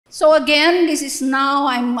So again, this is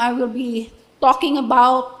now, I will be talking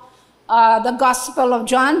about the Gospel of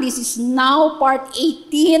John. This is now part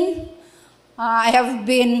 18. I have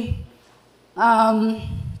been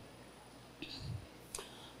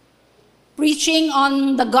preaching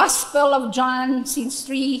on the Gospel of John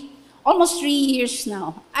since almost 3 years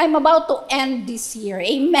now. I'm about to end this year.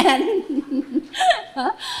 Amen.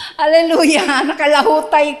 Hallelujah.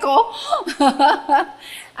 Nakalahutay ko.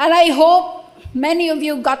 And I hope many of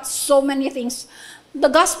you got so many things. The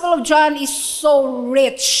Gospel of John is so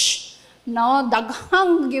rich. No,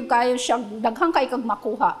 daghang kayo kag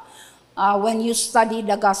makuha when you study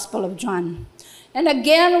the Gospel of John. And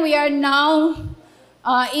again, we are now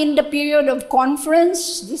in the period of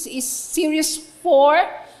conference. This is series 4.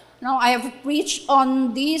 Now, I have preached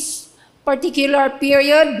on this particular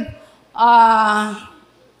period.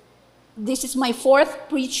 This is my 4th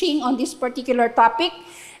preaching on this particular topic.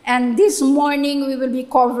 And this morning, we will be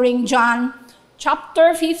covering John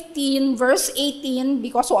chapter 15, verse 18,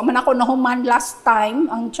 because man ako nahuman last time,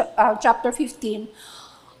 ang chapter 15,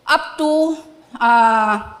 up to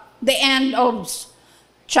the end of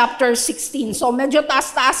chapter 16. So medyo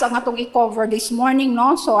taas-taas ang atong i-cover this morning,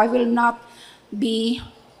 no? So I will not be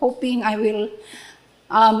hoping I will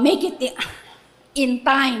make it in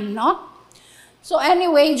time, no? So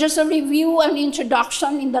anyway, just a review and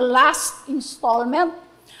introduction in the last installment.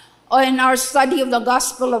 In our study of the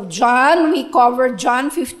Gospel of John, we covered John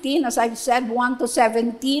 15, as I've said, 1 to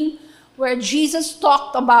 17, where Jesus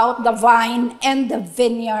talked about the vine and the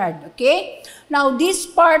vineyard, okay? Now, this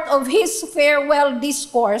part of his farewell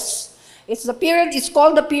discourse, it's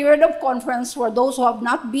called the period of conference for those who have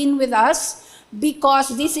not been with us,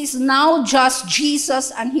 because this is now just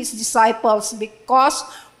Jesus and his disciples, because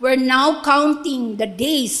we're now counting the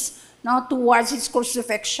days now towards his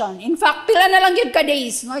crucifixion. In fact, pila na lang yun ka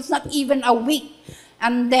days, no? It's not even a week,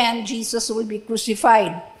 and then Jesus will be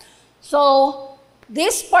crucified. So,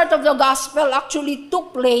 this part of the gospel actually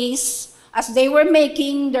took place as they were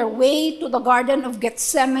making their way to the Garden of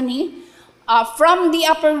Gethsemane from the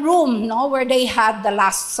upper room, no, where they had the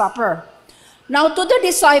Last Supper. Now, to the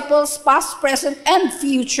disciples, past, present, and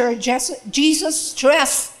future, Jesus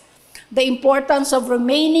stressed the importance of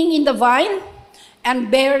remaining in the vine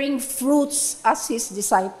and bearing fruits as his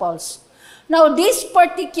disciples. Now, this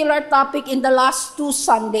particular topic in the last 2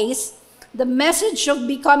 Sundays, the message of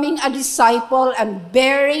becoming a disciple and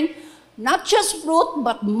bearing not just fruit,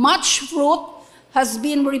 but much fruit, has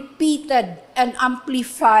been repeated and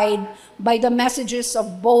amplified by the messages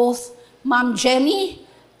of both Ma'am Jenny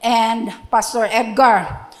and Pastor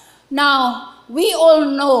Edgar. Now, we all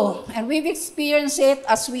know, and we've experienced it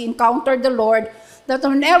as we encounter the Lord, that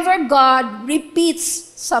whenever God repeats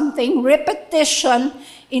something, repetition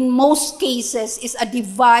in most cases is a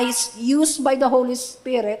device used by the Holy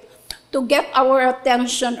Spirit to get our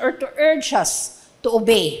attention or to urge us to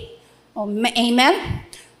obey. Amen?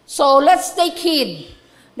 So let's take heed.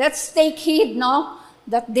 Let's take heed, no,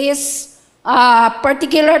 that this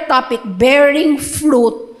particular topic, bearing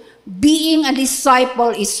fruit, being a disciple,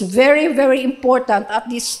 is very, very important at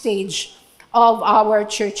this stage of our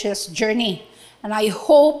church's journey. And I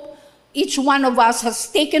hope each one of us has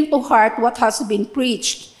taken to heart what has been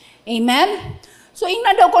preached. Amen? So,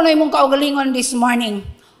 ingna daw ko na imong kaugalingon this morning.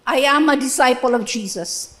 I am a disciple of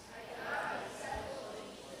Jesus.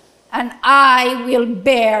 And I will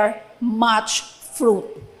bear much fruit.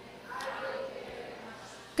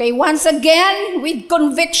 Okay, once again, with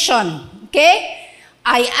conviction. Okay?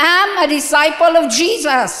 I am a disciple of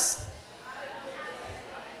Jesus.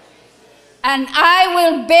 And I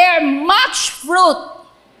will bear much fruit.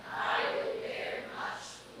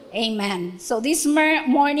 Amen. So this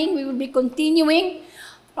morning we will be continuing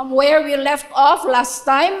from where we left off last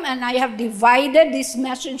time, and I have divided this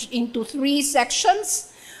message into 3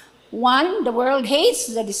 sections. 1, the world hates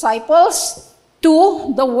the disciples.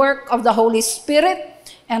 2, the work of the Holy Spirit.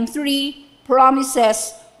 And 3,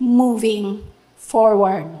 promises moving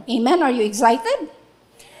forward. Amen. Are you excited?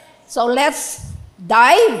 So let's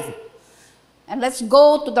dive. And let's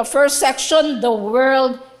go to the first section, the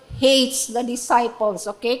world hates the disciples.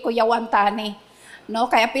 Okay, Kuya Wantani. No,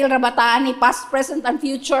 kaya pil rabataan ni past, present, and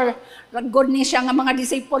future. Ragod ni siya nga mga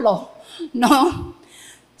disipulo. No?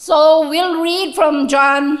 So, we'll read from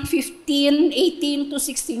John 15, 18 to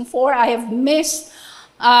 16:4. I have missed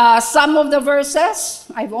some of the verses.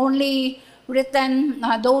 I've only written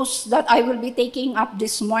those that I will be taking up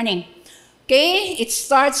this morning. Okay, it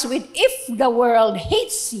starts with, if the world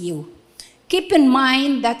hates you, keep in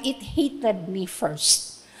mind that it hated me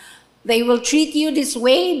first. They will treat you this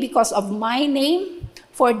way because of my name,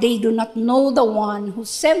 for they do not know the one who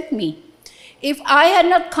sent me. If I had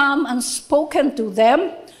not come and spoken to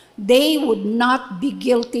them, they would not be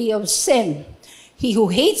guilty of sin. He who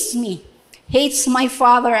hates me hates my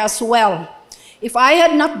Father as well. If I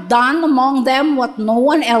had not done among them what no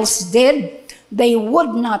one else did, they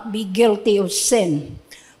would not be guilty of sin.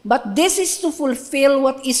 But this is to fulfill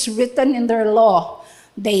what is written in their law.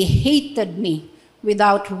 They hated me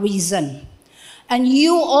without reason. And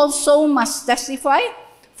you also must testify,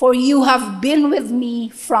 for you have been with me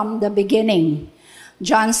from the beginning.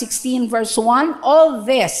 John 16, verse 1, all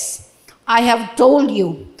this I have told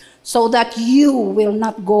you, so that you will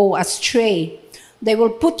not go astray. They will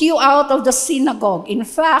put you out of the synagogue. In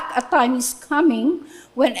fact, a time is coming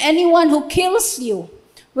when anyone who kills you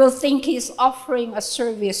will think he is offering a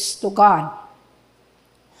service to God.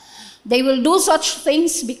 They will do such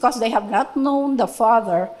things because they have not known the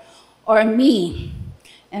Father or me.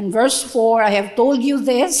 And verse 4, I have told you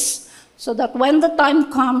this, so that when the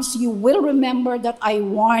time comes, you will remember that I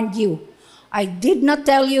warned you. I did not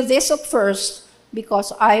tell you this at first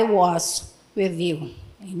because I was with you.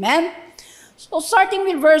 Amen? So starting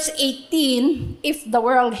with verse 18, if the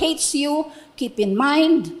world hates you, keep in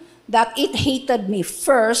mind that it hated me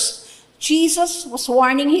first. Jesus was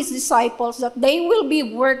warning his disciples that they will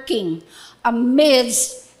be working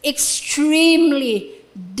amidst extremely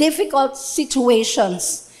difficult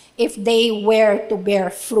situations if they were to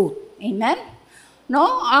bear fruit. Amen?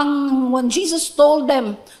 No? When Jesus told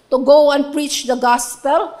them to go and preach the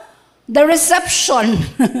gospel, the reception,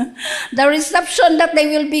 the reception that they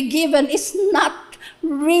will be given is not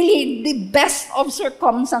really the best of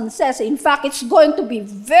circumstances. In fact, it's going to be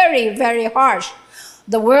very, very harsh.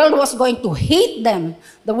 The world was going to hate them.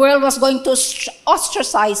 The world was going to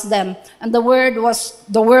ostracize them. And the world was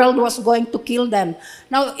going to kill them.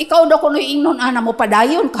 Now, ikaw daw kuno ingnon ana mo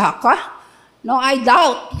padayon ka? No, I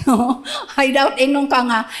doubt. No, I doubt ingnon ka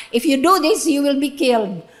nga. If you do this, you will be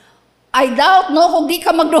killed. I doubt, no, kung di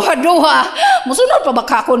ka magduha-duha, musunod pa ba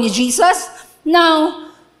kako ni Jesus?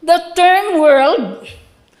 Now, the term world,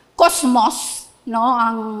 cosmos, no,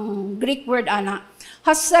 ang Greek word ana,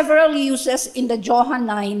 has several uses in the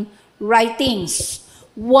Johannine writings.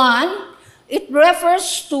 One, it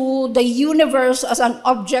refers to the universe as an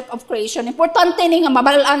object of creation. Importante ni nga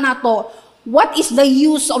mabalaan nato, what is the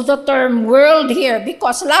use of the term world here?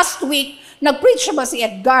 Because last week, nag-preach ba si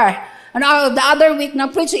Edgar? And the other week,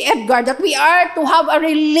 na-preach si Edgar that we are to have a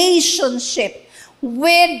relationship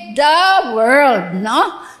with the world,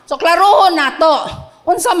 no? So, klarohon na to.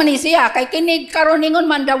 Unsa man ni siya, kay kinig karoningon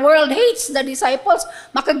man the world hates the disciples,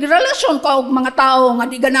 makagrelasyon ka og mga tao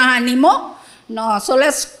nga di ganahan nimo. No, so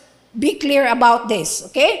let's be clear about this,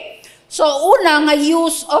 okay? So, una nga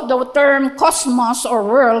use of the term cosmos or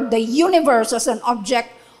world, the universe as an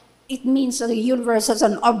object, it means the universe as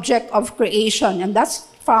an object of creation, and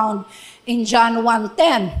that's found in John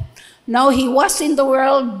 1:10. Now he was in the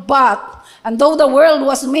world, and though the world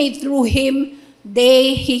was made through him,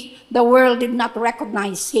 the world did not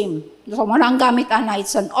recognize him. So manang gamit ana,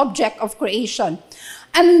 it's an object of creation.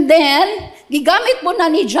 And then, gigamit mo na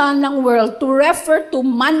ni John ng world to refer to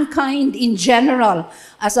mankind in general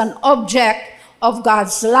as an object of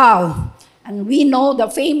God's love. And we know the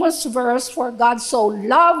famous verse, for God so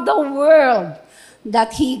loved the world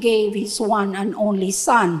that he gave his one and only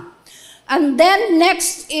Son. And then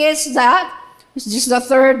next is that, this is the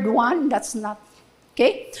third one, that's not,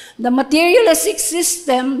 okay? The materialistic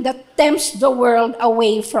system that tempts the world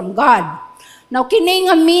away from God. Now, kining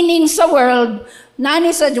ang meaning sa world,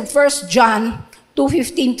 nani sa 1 John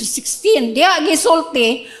 2:15 to 16. Diya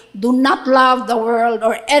gisulti, do not love the world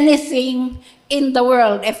or anything in the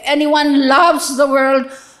world. If anyone loves the world,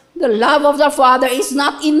 the love of the Father is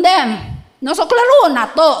not in them. No, so klaro na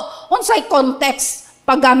to. Unsay context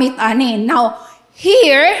paggamit ani. Now,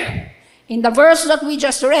 here, in the verse that we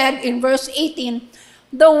just read, in verse 18,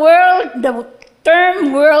 the term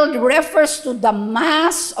world refers to the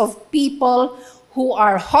mass of people who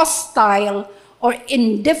are hostile or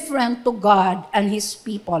indifferent to God and his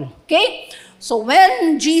people. Okay? So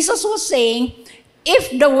when Jesus was saying, if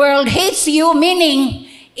the world hates you, meaning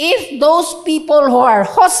if those people who are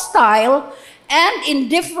hostile and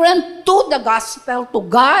indifferent to the gospel, to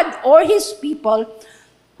God or his people,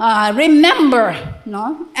 remember,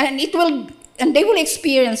 no? And they will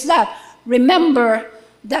experience that. Remember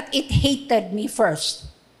that it hated me first.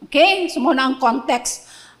 Okay? So muna ang context,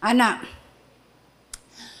 ana.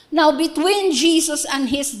 Now, between Jesus and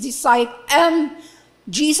his disciples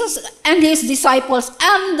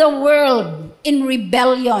and the world in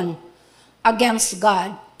rebellion against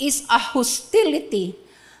God is a hostility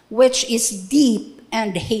which is deep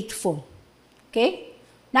and hateful. Okay?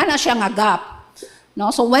 Nana siya nga gap.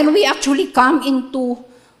 No? So when we actually come into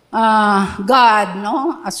God,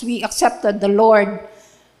 no, as we accepted the Lord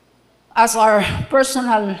as our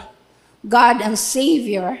personal God and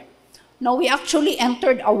Savior, no, we actually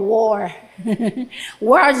entered a war.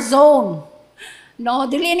 War zone. No,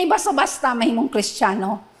 dili ni basta-basta mahimong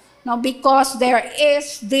Kristiyano. No, because there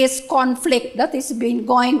is this conflict that has been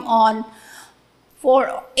going on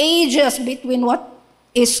for ages between what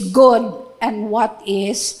is good and what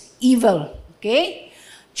is evil. Okay?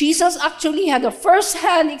 Jesus actually had a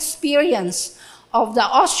first-hand experience of the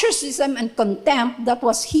ostracism and contempt that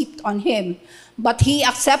was heaped on him, but he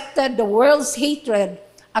accepted the world's hatred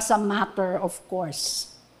as a matter of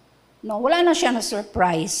course. No, wala na siya na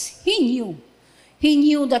surprise. He knew. He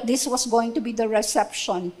knew that this was going to be the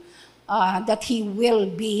reception that he will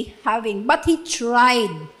be having. But he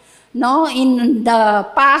tried. No, in the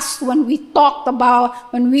past, when we talked about,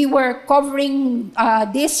 when we were covering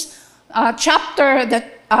this chapter,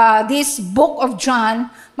 this book of John,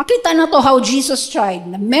 makita na to how Jesus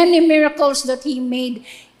tried. The many miracles that he made,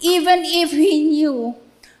 even if he knew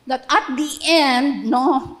that at the end,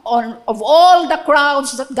 no, of all the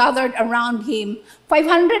crowds that gathered around him,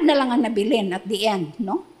 500 na lang ang nabilin at the end,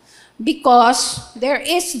 no? Because there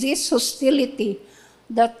is this hostility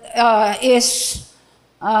that is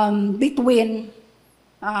between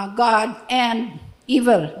God and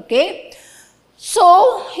evil, okay?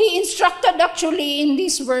 So, he instructed actually in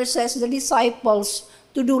these verses the disciples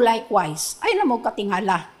to do likewise. Ay na mo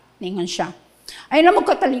katingala, ningan siya. Ay na mo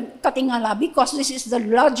katingala because this is the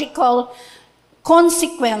logical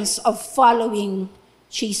consequence of following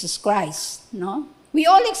Jesus Christ, no? We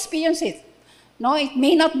all experience it. No, it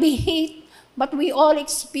may not be hate, but we all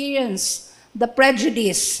experience the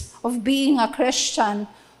prejudice of being a Christian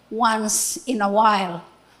once in a while.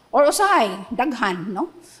 Or usahay, daghan, no?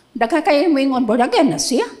 Daghan kayo mo yung born again na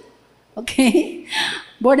siya. Okay?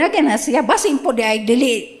 Born again na siya. Basin po di ay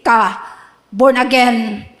dili ka born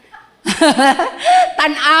again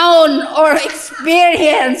tan-aon or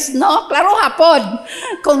experience, no? Klaro hapon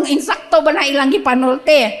kung insakto ba na ilang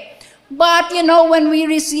gipanulti. But, you know, when we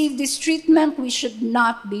receive this treatment, we should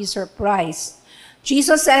not be surprised.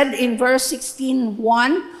 Jesus said in verse 16:1,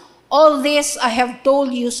 all this I have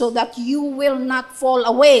told you so that you will not fall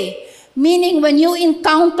away. Meaning, when you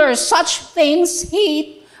encounter such things,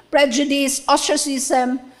 hate, prejudice,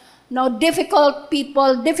 ostracism, no, difficult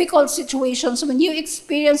people, difficult situations, when you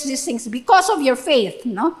experience these things because of your faith,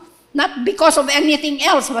 no? Not because of anything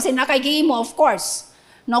else, kasi nakagay mo, of course.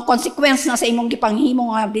 No, consequence na sa imong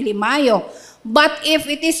gipanghimo nga dili maayo. But if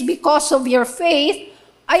it is because of your faith,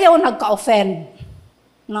 ayaw nagka-offend.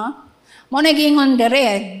 No? Mo nagingon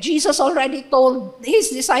dere, Jesus already told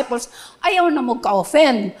his disciples, ayaw na mo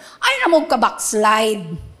ka-offend. Ayaw na mo ka-backslide.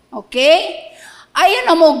 Okay?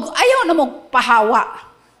 Ayaw na mo pahawa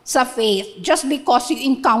sa faith just because you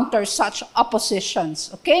encounter such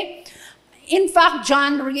oppositions. Okay? In fact,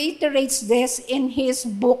 John reiterates this in his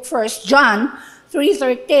book, 1 John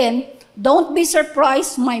 3:13, don't be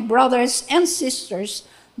surprised, my brothers and sisters,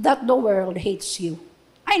 that the world hates you.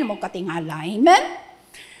 Ay na mo katingala, amen?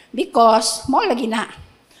 Because, mo lagi na.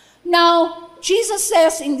 Now, Jesus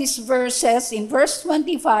says in these verses, in verse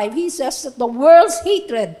 25, he says that the world's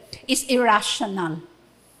hatred is irrational.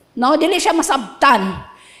 No, dili siya masabtan.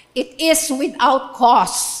 It is without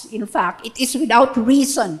cause. In fact, it is without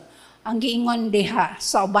reason. Ang giingon diha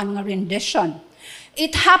sa uban nga rendition.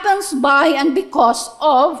 It happens by and because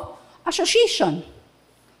of association.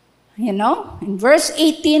 You know, in verse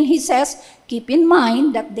 18, he says, keep in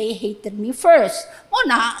mind that they hated me first.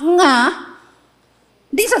 Una nga,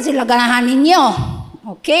 di sa sila ganahan ninyo.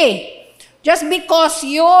 Okay. Just because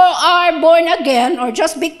you are born again, or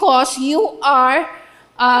just because you are,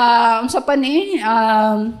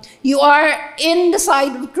 you are in the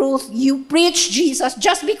side of truth, you preach Jesus,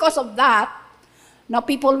 just because of that, now,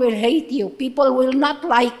 people will hate you. People will not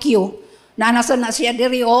like you. Nasa na siya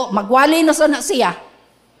diri, magwali na sana siya.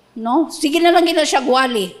 No? Sige na lang gina siya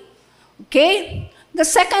gwali. Okay? The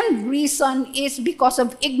second reason is because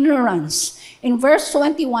of ignorance. In verse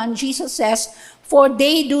 21, Jesus says, for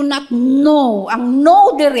they do not know. Ang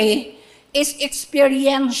know diri is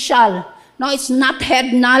experiential. No, it's not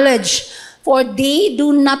head knowledge. For they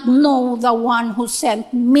do not know the one who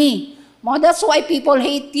sent me. Well, that's why people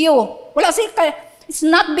hate you. Wala sila It's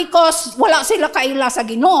not because wala sila kaila sa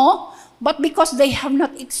Ginoo, but because they have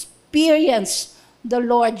not experienced the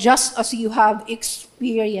Lord just as you have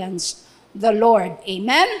experienced the Lord.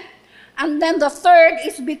 Amen? And then the third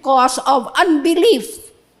is because of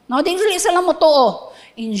unbelief. No, dili sila motoo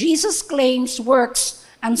in Jesus' claims, works,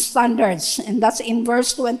 and standards. And that's in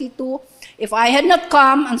verse 22. If I had not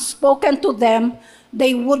come and spoken to them,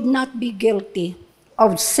 they would not be guilty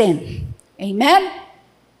of sin. Amen?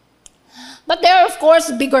 But there are, of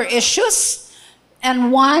course, bigger issues.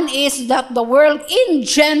 And one is that the world in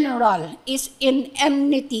general is in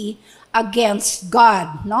enmity against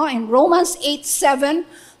God. No? In Romans 8:7,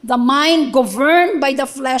 the mind governed by the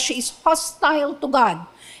flesh is hostile to God.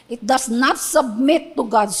 It does not submit to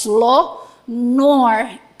God's law,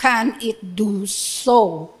 nor can it do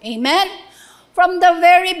so. Amen? From the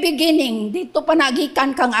very beginning, dito pa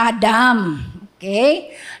nagikan kang Adam.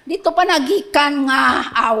 Okay? Dito pa nagikan nga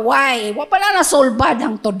away. Wa pa na nasolbad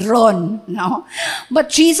ang todron. No? But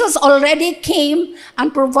Jesus already came and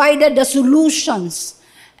provided the solutions.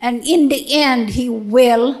 And in the end, He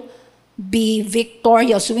will be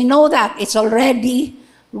victorious. We know that. It's already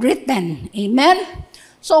written. Amen?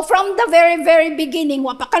 So from the very, very beginning,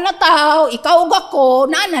 wa pa ka na tao, ikaw ug ako,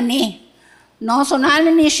 naanani. No? So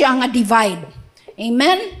naanani siya nga divide.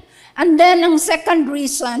 Amen? And then ang second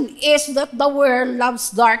reason is that the world loves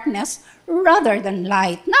darkness rather than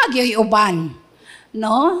light. Nagyoy uban.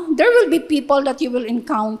 No? There will be people that you will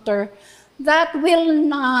encounter that will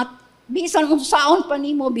not, bisan unsaon pa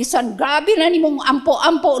nimo, bisan grabe na nimong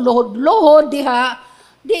ampo-ampo, lohod-lohod, diha,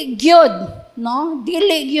 di gyud, no?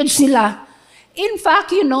 Dili gyud sila. In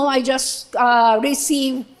fact, I just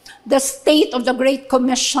received the State of the Great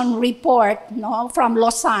Commission report, from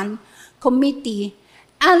Lausanne Committee.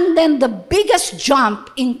 And then the biggest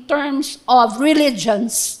jump in terms of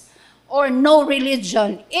religions or no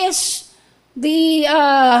religion is the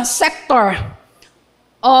sector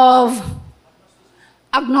of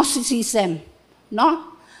agnosticism.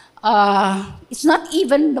 No? It's not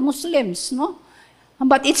even the Muslims, no?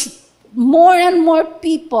 But it's more and more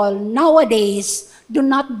people nowadays do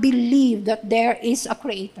not believe that there is a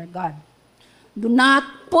creator God. Do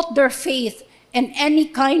not put their faith in any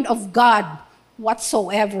kind of God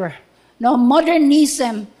whatsoever. No,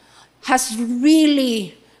 modernism has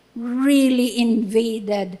really, really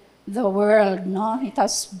invaded the world. No, it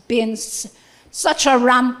has been such a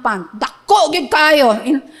rampant. Dako gid kayo.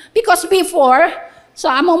 Because before,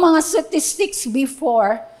 sa among mga statistics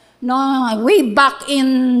before, no, way back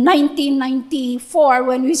in 1994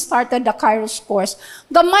 when we started the Kairos course,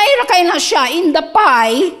 gamay ra kay na siya in the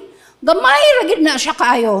pie, gamay ra gid na siya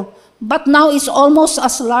kayo. But now it's almost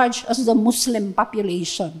as large as the Muslim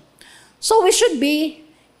population. So we should be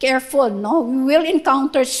careful, no? We will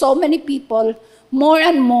encounter so many people, more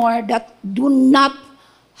and more, that do not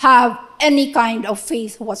have any kind of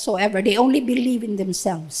faith whatsoever. They only believe in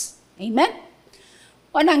themselves. Amen?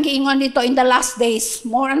 Anong giingon dito, in the last days,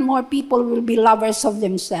 more and more people will be lovers of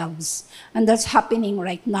themselves. And that's happening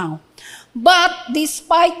right now. But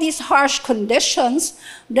despite these harsh conditions,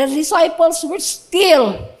 the disciples were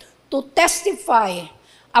still to testify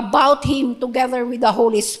about Him together with the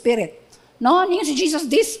Holy Spirit. No? Si Jesus,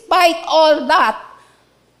 despite all that,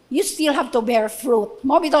 you still have to bear fruit.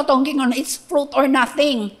 Mo bitaw tong gingon, it's fruit or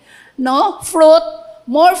nothing. No? Fruit,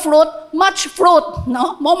 more fruit, much fruit.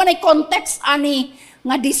 No? Mo man ay context ani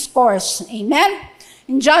nga discourse. Amen?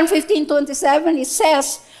 In John 15:27, it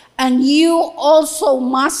says, "And you also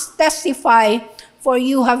must testify, for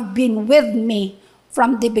you have been with me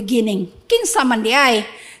from the beginning." Kinsa man di ay?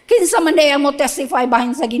 Kinsa man di ang mo testify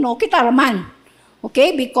bahin sa Ginoo? Kita raman.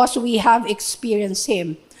 Okay? Because we have experienced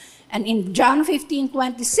Him. And in John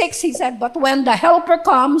 15:26, He said, "But when the Helper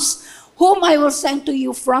comes, whom I will send to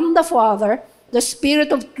you from the Father, the Spirit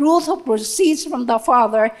of truth who proceeds from the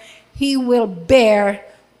Father, He will bear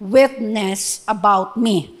witness about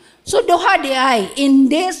me." So duha di ay, in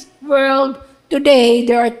this world today,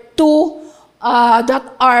 there are two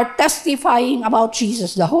that are testifying about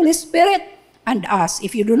Jesus, the Holy Spirit and us.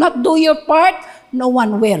 If you do not do your part, no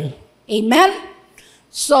one will. Amen?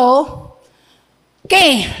 So,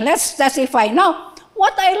 okay, let's testify. Now,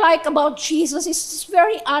 what I like about Jesus is he's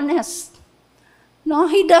very honest. No,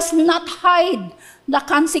 He does not hide the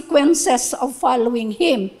consequences of following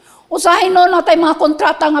Him. Usahay no natay mga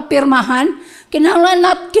kontrata nga pirmahan,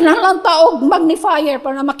 kinahanglan ta og magnifier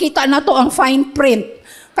para makita nato ang fine print.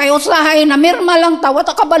 Kay usahay na mirma lang ta,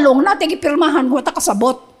 wata kabalong natin gipirmahan, wata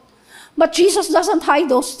kasabot. But Jesus doesn't hide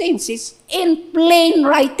those things. It's in plain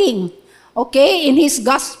writing. Okay? In His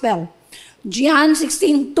gospel. John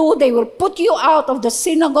 16:2, they will put you out of the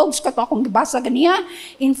synagogues. Kato akong gibasa ganiya.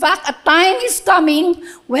 In fact, a time is coming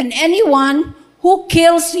when anyone who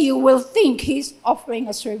kills you will think he's offering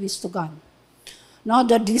a service to God. No,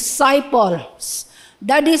 the disciples,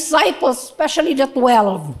 especially the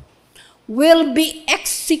 12, will be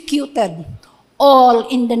executed all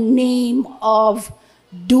in the name of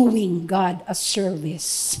doing God a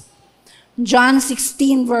service. John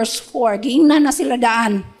 16 verse 4, giingnan na sila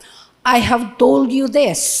daan. I have told you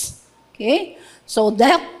this. Okay? So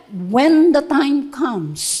that when the time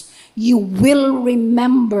comes, you will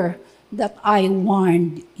remember that I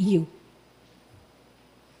warned you.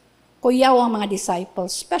 Kuyaw ang mga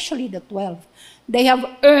disciples, especially the 12. They have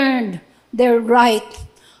earned their right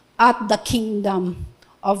at the kingdom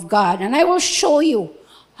of God. And I will show you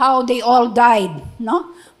how they all died.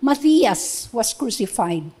 No? Matthias was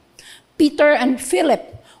crucified. Peter and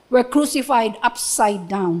Philip were crucified upside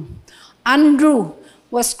down. Andrew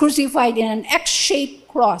was crucified in an X-shaped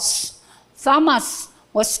cross. Thomas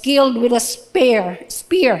was killed with a spear.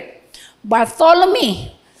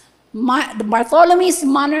 Bartholomew's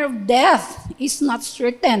manner of death is not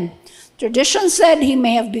certain. Tradition said he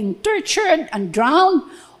may have been tortured and drowned,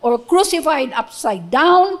 or crucified upside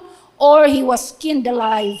down, or he was skinned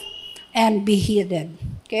alive and beheaded.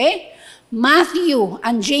 Okay? Matthew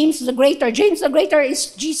and James the Greater. James the Greater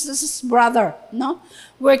is Jesus' brother. No?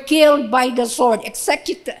 Were killed by the sword,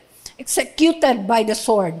 executed by the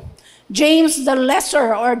sword. James the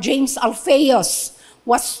Lesser, or James Alphaeus,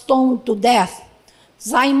 was stoned to death.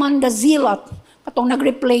 Simon the Zealot, katong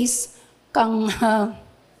nag-replace kang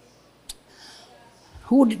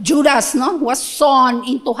Judas, no, was sawn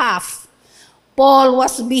into half. Paul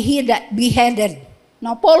was beheaded.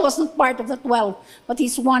 Now, Paul was not part of the 12, but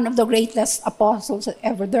he's one of the greatest apostles that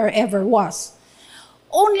ever was.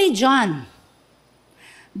 Only John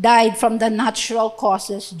died from the natural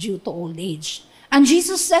causes due to old age. And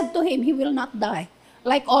Jesus said to him, he will not die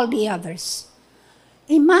like all the others.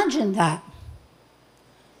 Imagine that.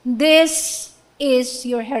 This is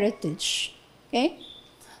your heritage. Okay?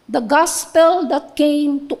 The gospel that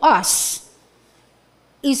came to us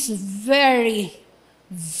is very,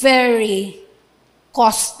 very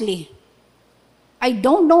costly. I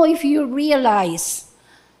don't know if you realize,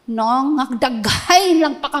 no, daghay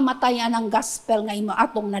lang pakamatayan ang gospel nga imo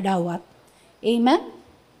atong nadawat. Amen?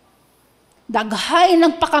 Daghay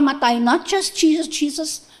lang pakamatay, not just Jesus.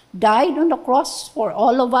 Jesus died on the cross for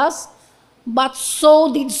all of us, but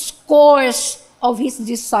so did scores of his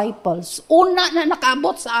disciples. Una na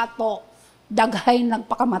nakaabot sa ato, daghay lang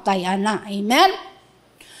pakamatayan na. Amen?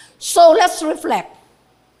 So let's reflect.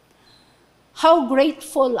 How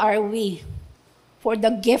grateful are we for the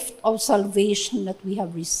gift of salvation that we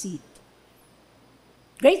have received?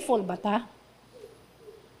 Grateful ba ta?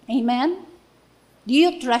 Amen? Do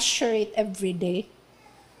you treasure it every day?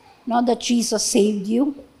 Now that Jesus saved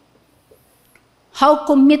you? How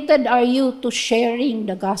committed are you to sharing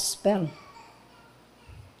the gospel?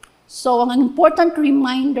 So, an important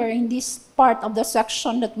reminder in this part of the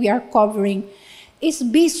section that we are covering is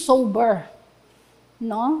be sober.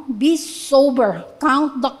 No? Be sober.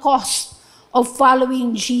 Count the cost of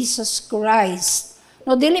following Jesus Christ.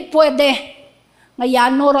 No, dili pwede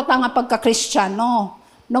ngayano ra ta nga pagka-Kristiyano.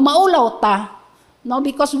 No, maulaw ta. No,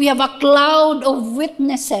 because we have a cloud of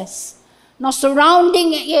witnesses. No,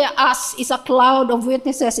 surrounding us is a cloud of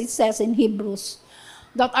witnesses, it says in Hebrews,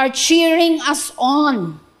 that are cheering us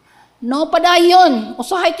on. No, padayon,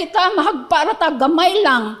 usahay kita, mahagpara ta, gamay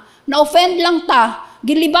lang, na-offend lang ta,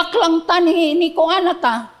 gilibak lang ta, ni kuana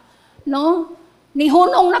ta, no? Ni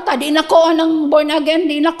hunong na ta, di na ko anang born again,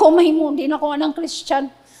 di na ko mahimo, di na ko anang Christian.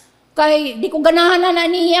 Kay, di ko ganahan na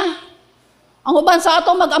niya. Ang uban sa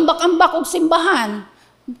ato mag-ambak-ambak og simbahan.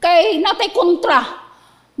 Kay natay kontra.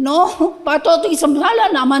 No? Pato ito isamhala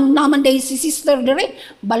naman day si sister dire,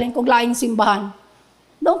 balin kog laing simbahan.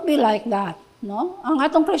 Don't be like that. No? Ang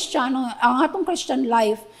atong Christian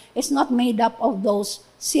life is not made up of those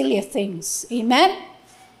silly things. Amen?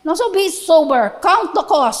 No, so be sober. Count the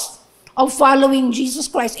cost of following Jesus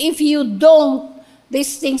Christ. If you don't,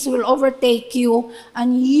 these things will overtake you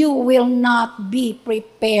and you will not be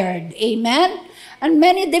prepared. Amen? And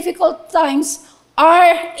many difficult times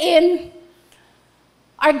are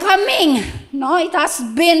coming. No? It has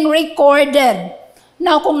been recorded.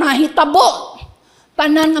 Now, kung nahitabo,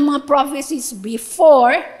 tanan ng mga prophecies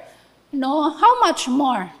before, no, how much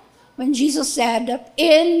more when Jesus said that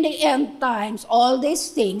in the end times, all these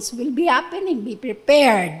things will be happening. Be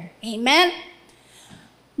prepared. Amen?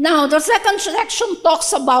 Now, the second section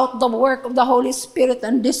talks about the work of the Holy Spirit,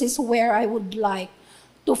 and this is where I would like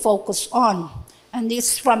to focus on. And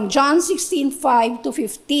it's from John 16:5 to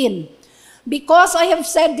 15. Because I have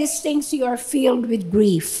said these things, you are filled with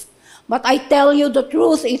grief. But I tell you the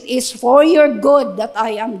truth, it is for your good that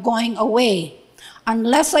I am going away.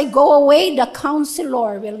 Unless I go away, the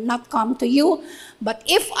counselor will not come to you. But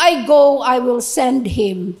if I go, I will send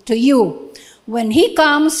him to you. When he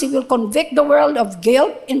comes, he will convict the world of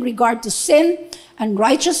guilt in regard to sin and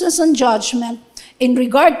righteousness and judgment. In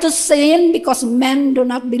regard to sin, because men do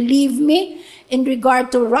not believe me. in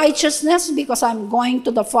regard to righteousness, because I'm going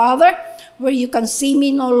to the Father, where you can see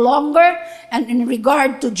me no longer, and in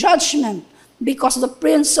regard to judgment, because the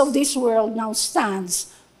prince of this world now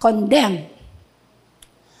stands condemned.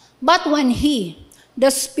 But when He, the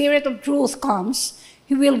Spirit of truth, comes,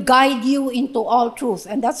 He will guide you into all truth.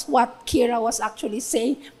 And that's what Kira was actually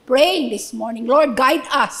saying, praying this morning. Lord, guide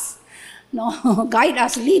us. No, guide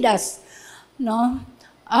us, lead us. No,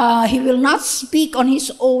 He will not speak on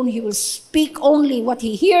His own. He will speak only what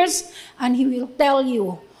He hears, and He will tell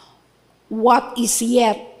you what is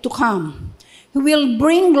yet to come. He will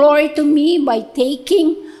bring glory to me by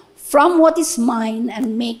taking from what is mine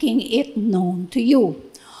and making it known to you.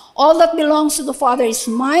 All that belongs to the Father is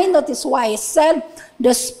mine. That is why I said,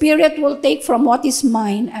 the Spirit will take from what is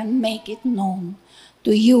mine and make it known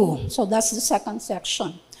to you. So that's the second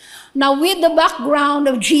section. Now, with the background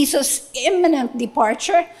of Jesus' imminent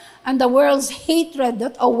departure and the world's hatred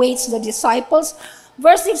that awaits the disciples,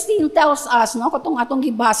 verse 16 tells us, no, katong atong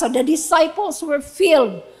gibasa, the disciples were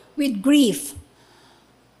filled with grief.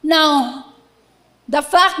 Now, the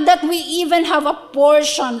fact that we even have a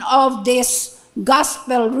portion of this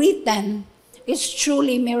gospel written is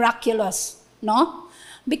truly miraculous, no?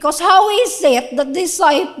 Because how is it that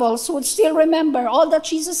disciples would still remember all that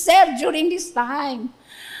Jesus said during this time?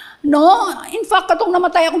 No, in fact, katong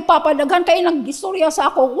namatay akong papadagan, kayo nag-istorya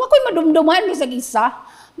sa ako, wag ko'y madumduman ni sa gisa.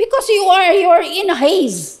 Because you're in a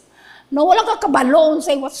haze. No, wala ka kabalo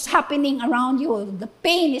say what's happening around you. The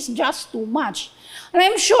pain is just too much. And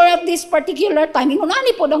I'm sure at this particular time,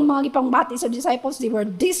 inunani po ng mga ipangbati sa disciples, they were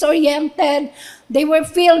disoriented, they were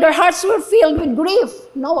filled, their hearts were filled with grief.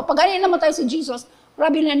 No, pag ganyan namatay si Jesus,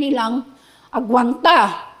 grabe na nilang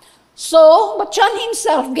agwanta. So, but John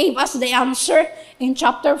himself gave us the answer in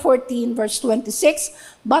chapter 14, verse 26.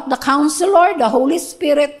 But the Counselor, the Holy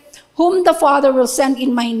Spirit, whom the Father will send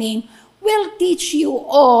in my name, will teach you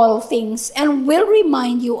all things and will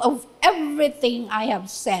remind you of everything I have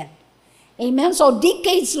said. Amen? So,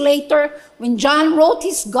 decades later, when John wrote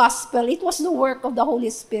his gospel, it was the work of the Holy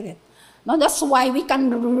Spirit. No, that's why we can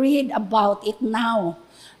read about it now.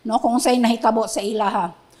 No, kung sa'y nahitabo sa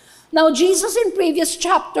ilaha. Now, Jesus in previous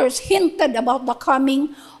chapters hinted about the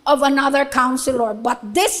coming of another counselor, but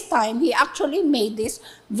this time, He actually made this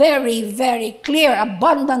very, very clear,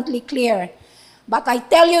 abundantly clear. But I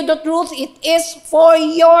tell you the truth, it is for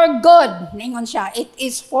your good. Ningon siya, it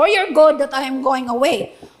is for your good that I am going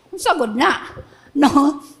away. Sa good na.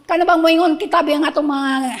 No? Kano bang moingon kitabi ang atong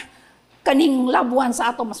mga kaning labuan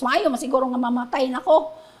sa ato, mas maayo, masiguro nga mamatay na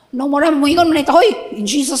ko. No more mo ingon man ito, hoy, in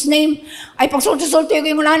Jesus' name, ay pagsulti-sulti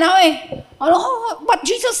yung wala na eh. But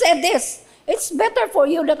Jesus said this, it's better for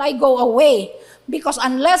you that I go away, because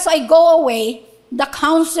unless I go away, the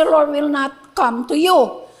counselor will not come to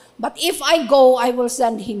you. But if I go, I will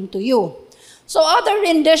send him to you. So other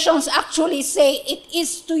renditions actually say, it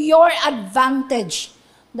is to your advantage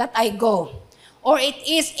that I go. Or it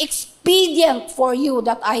is expedient for you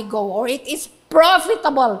that I go. Or it is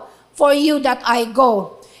profitable for you that I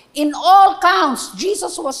go. In all counts,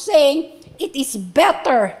 Jesus was saying, it is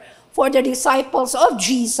better for the disciples of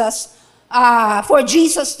Jesus, for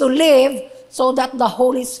Jesus to live so that the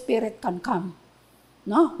Holy Spirit can come.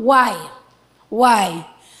 No? Why? Why?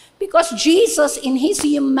 Because Jesus in His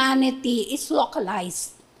humanity is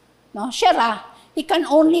localized. No? Siya, He can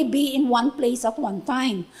only be in one place at one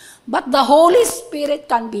time. But the Holy Spirit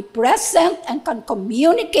can be present and can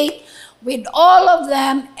communicate with all of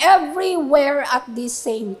them everywhere at the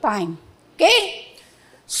same time. Okay?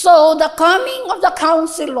 So the coming of the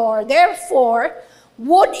counselor, therefore,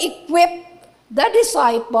 would equip the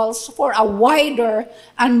disciples for a wider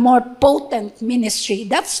and more potent ministry.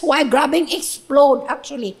 That's why grabbing explode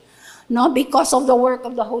actually, no, because of the work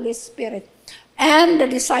of the Holy Spirit and the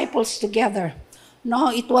disciples together.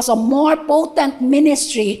 No, it was a more potent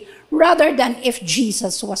ministry rather than if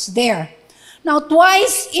Jesus was there. Now,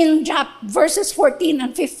 twice in verses 14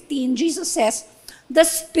 and 15, Jesus says, the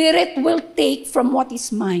Spirit will take from what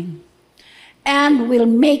is mine and will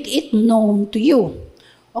make it known to you.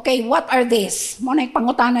 Okay, what are these? Muna yung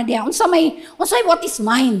pangutana diya. Unsay what is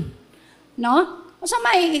mine? No? Unsa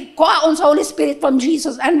may kuhaon sa Holy Spirit from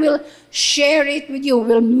Jesus and will share it with you,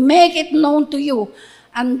 will make it known to you.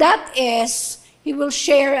 And that is, He will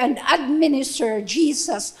share and administer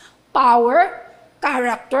Jesus' power,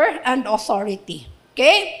 character, and authority.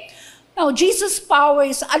 Okay? Now, Jesus' power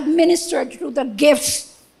is administered through the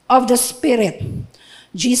gifts of the Spirit.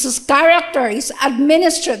 Jesus' character is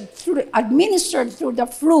administered through the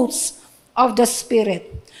fruits of the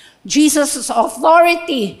Spirit. Jesus'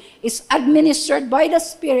 authority is administered by the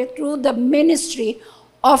Spirit through the ministry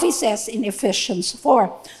offices in Ephesians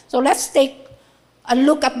 4. So let's take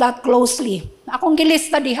look at that closely. Akong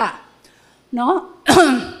gilista diha. No?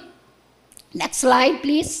 Next slide,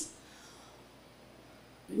 please.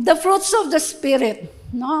 The fruits of the Spirit.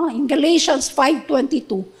 No? In Galatians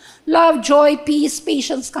 5:22. Love, joy, peace,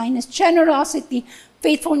 patience, kindness, generosity,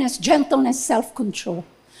 faithfulness, gentleness, self-control.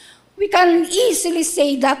 We can easily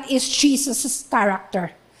say that is Jesus'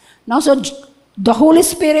 character. No? So the Holy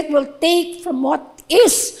Spirit will take from what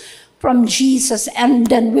is from Jesus and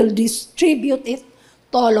then will distribute it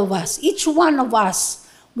to all of us. Each one of us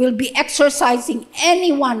will be exercising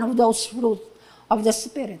any one of those fruits of the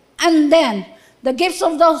Spirit. And then, the gifts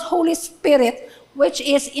of the Holy Spirit, which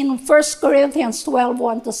is in 1 Corinthians 12,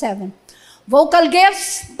 1-7. Vocal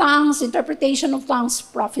gifts, tongues, interpretation of tongues,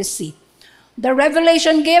 prophecy. The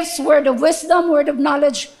revelation gifts, word of wisdom, word of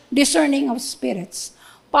knowledge, discerning of spirits.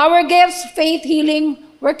 Power gifts, faith, healing,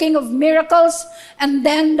 working of miracles, and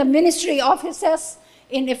then the ministry offices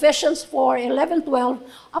in Ephesians 4, 11, 12,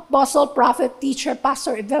 apostle, prophet, teacher,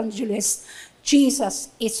 pastor, evangelist. Jesus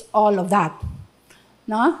is all of that.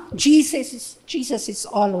 No? Jesus is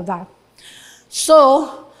all of that.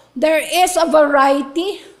 So, there is a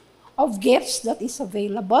variety of gifts that is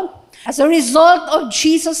available. As a result of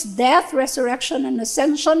Jesus' death, resurrection, and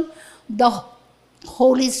ascension, the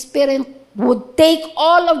Holy Spirit would take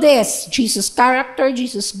all of this, Jesus' character,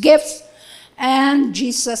 Jesus' gifts, and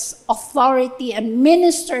Jesus' authority, and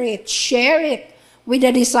minister it, share it with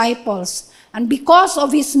the disciples. And because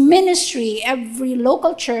of his ministry, every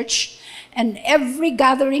local church and every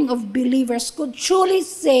gathering of believers could truly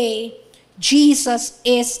say, Jesus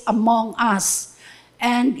is among us.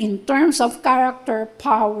 And in terms of character,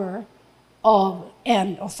 power,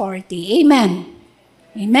 and authority. Amen.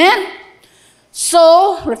 Amen.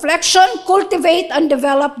 So, reflection, cultivate and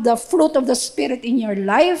develop the fruit of the Spirit in your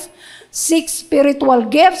life. Seek spiritual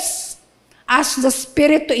gifts. Ask the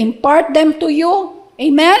Spirit to impart them to you.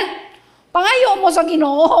 Amen? Pangayo mo sa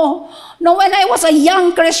Ginoo. No, when I was a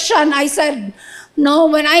young Christian, I said, no,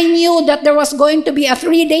 when I knew that there was going to be a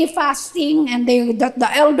 3-day fasting and that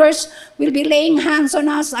the elders will be laying hands on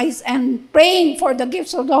us and praying for the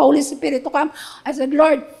gifts of the Holy Spirit to come, I said,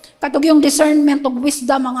 Lord, katog yung discernment of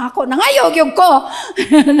wisdom ang ako. Nangayog yung ko.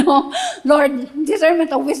 No? Lord,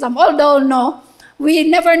 discernment of wisdom. Although, no, we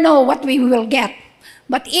never know what we will get.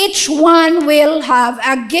 But each one will have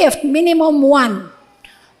a gift, minimum one.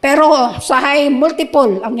 Pero sahay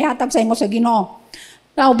multiple ang ihatag sa imo sa Ginoo.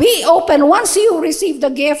 Now, be open. Once you receive the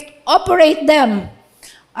gift, operate them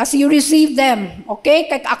as you receive them. Okay?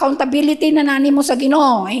 Kaya accountability na nani mo sa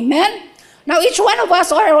Ginoo. Amen? Now, each one of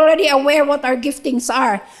us are already aware what our giftings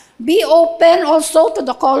are. Be open also to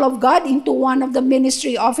the call of God into one of the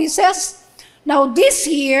ministry offices. Now, this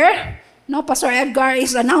year, no, Pastor Edgar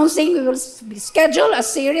is announcing we will schedule a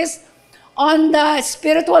series on the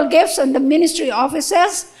spiritual gifts and the ministry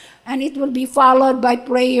offices, and it will be followed by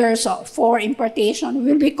prayers for impartation.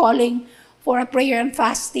 We will be calling for a prayer and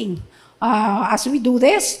fasting as we do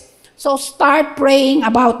this. So start praying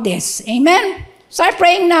about this. Amen? Start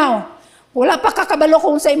praying now. Wala pa kakabalo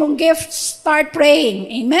kung sa imong gift, start praying.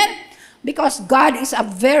 Amen? Because God is a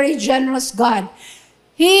very generous God.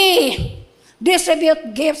 He distributes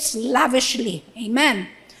gifts lavishly. Amen?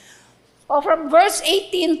 So from verse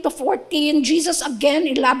 18 to 14, Jesus again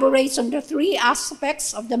elaborates on the 3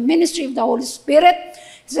 aspects of the ministry of the Holy Spirit.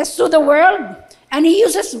 He says, to the world, and he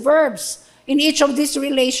uses verbs in each of these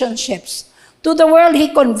relationships. To the world, he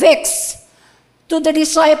convicts. To the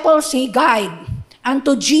disciples, he guides. And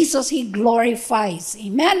to Jesus, he glorifies.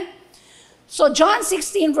 Amen? So John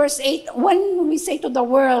 16, verse 8, when we say to the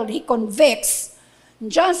world, he convicts. In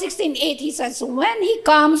John 16, 8, he says, when he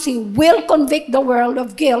comes, he will convict the world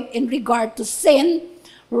of guilt in regard to sin,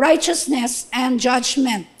 righteousness, and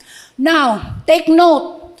judgment. Now, take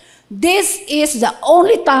note, this is the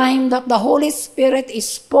only time that the Holy Spirit is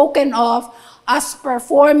spoken of as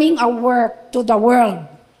performing a work to the world.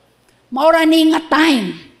 Maura ni nga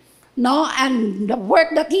time. No, and the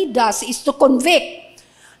work that he does is to convict.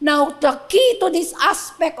 Now, the key to this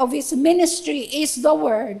aspect of his ministry is the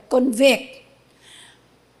word convict.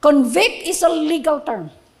 Convict is a legal term.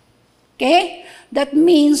 Okay? That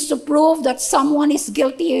means to prove that someone is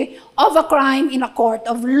guilty of a crime in a court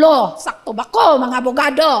of law. Sakto ba ko, mga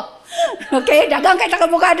abogado? Okay? Dagang kay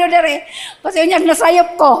abogado dere. Kasi yun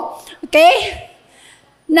nasayop ko. Okay?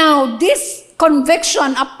 Now, this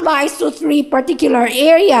conviction applies to 3 particular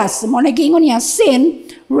areas. Mo nagingon niya, sin,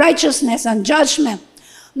 righteousness, and judgment.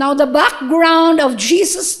 Now, the background of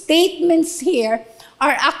Jesus' statements here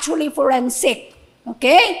are actually forensic.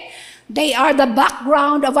 Okay? They are the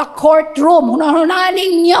background of a courtroom.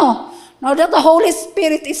 Unahunanin nyo. Now that the Holy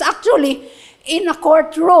Spirit is actually in a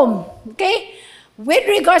courtroom. Okay? With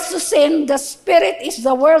regards to sin, the Spirit is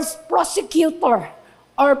the world's prosecutor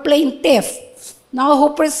or plaintiff, now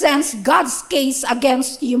who presents God's case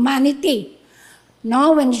against humanity.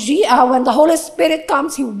 Now, when the Holy Spirit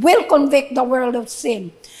comes, He will convict the world of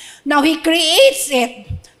sin. Now, He creates it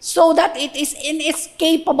so that it is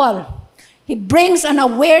inescapable. He brings an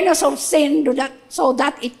awareness of sin so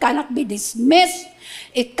that it cannot be dismissed,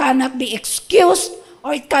 it cannot be excused,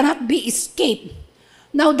 or it cannot be escaped.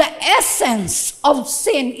 Now, the essence of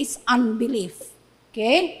sin is unbelief.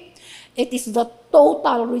 Okay? It is the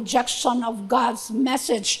total rejection of God's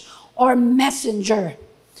message or messenger.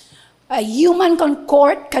 A human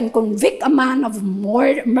court can convict a man of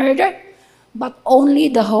murder, but only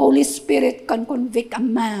the Holy Spirit can convict a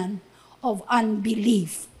man of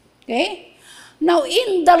unbelief. Okay? Now,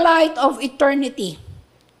 in the light of eternity,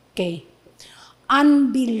 okay,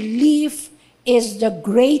 unbelief is the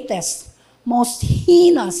greatest, most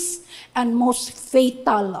heinous, and most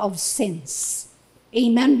fatal of sins.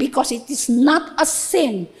 Amen? Because it is not a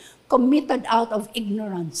sin committed out of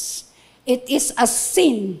ignorance. It is a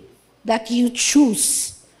sin that you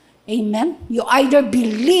choose. Amen? You either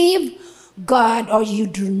believe God or you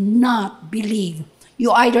do not believe. You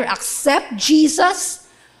either accept Jesus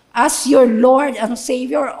as your Lord and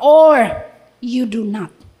Savior or you do not.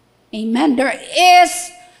 Amen? There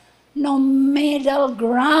is no middle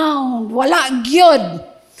ground. Wala gyud.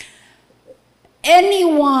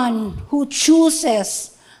 Anyone who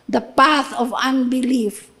chooses the path of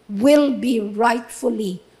unbelief will be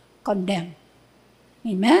rightfully condemned.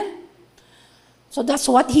 Amen? So that's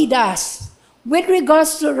what He does. With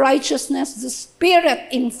regards to righteousness, the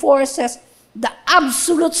Spirit enforces the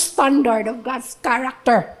absolute standard of God's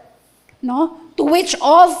character, no? To which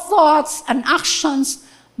all thoughts and actions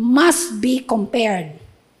must be compared.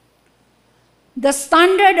 The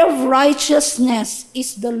standard of righteousness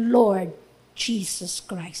is the Lord Jesus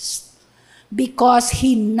Christ, because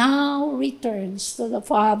He now returns to the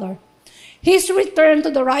Father. His return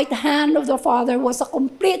to the right hand of the Father was a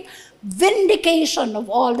complete vindication of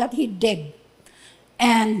all that He did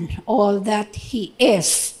and all that He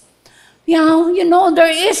is. You know,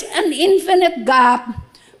 there is an infinite gap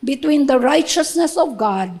between the righteousness of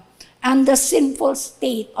God and the sinful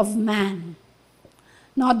state of man.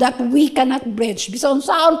 No, that we cannot bridge. Bisan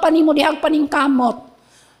saan pa nimo dihag paningkamot.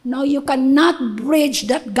 No, you cannot bridge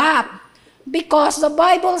that gap. Because the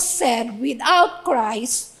Bible said, without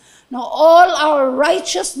Christ, no, all our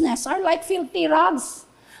righteousness are like filthy rags.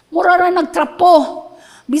 Mura ra nagtrapo.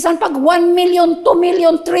 Bisan pag 1 million, 2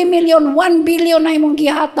 million, 3 million, 1 billion na imong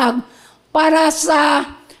gihatag para sa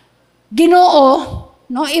Ginoo,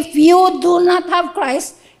 no, if you do not have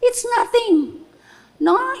Christ, it's nothing.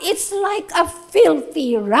 No, it's like a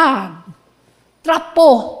filthy rag.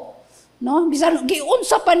 Trapo. No, bisan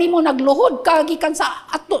giunsa pa nimo nagluhod ka gikan sa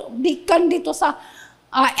dikan dito sa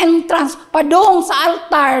entrance padong sa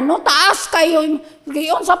altar, no, taas kayo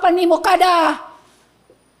giunsa pa nimo kada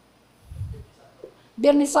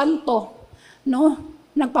Biyernes Santo, no,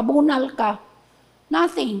 nagpabunal ka.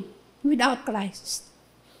 Nothing without Christ.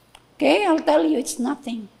 Okay, I'll tell you, it's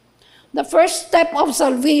nothing. The first step of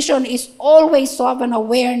salvation is always to have an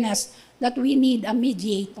awareness that we need a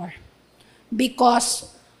mediator.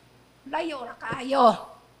 Because layo ra kayo.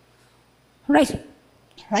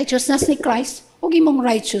 Righteousness ni Christ, huwag imong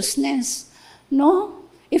righteousness. No?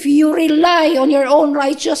 If you rely on your own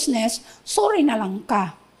righteousness, sorry na lang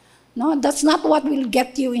ka. No, that's not what will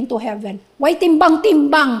get you into heaven. Why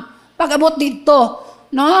timbang-timbang pag abot dito?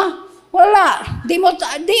 No? Wala.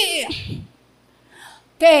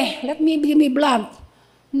 Okay, let me be blunt.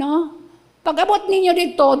 No? Pag abot ninyo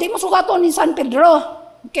dito, di mo sugaton ni San Pedro.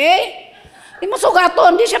 Okay? Di mo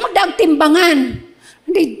sugaton, di siya magdagtimbangan.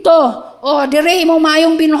 Dito, dire mo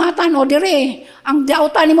mayong binuhatan, dire, ang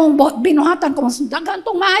dautan mo binuhatan, kung dagan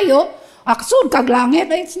tong mayo, aksud kag langit.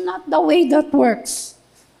 It's not the way that works.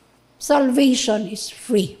 Salvation is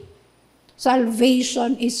free.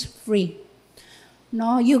 Salvation is free.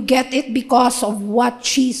 No, you get it because of what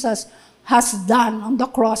Jesus has done on the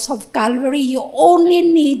cross of Calvary. You only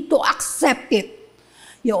need to accept it.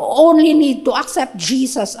 You only need to accept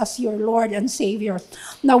Jesus as your Lord and Savior.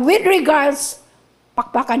 Now, with regards,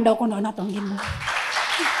 pakpakan daw ko na itong gino.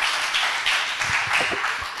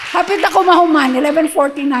 Hapit ako mahuman,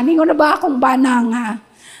 11:49. Hingo na ba akong banang,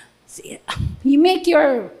 you make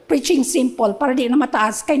your preaching simple para di na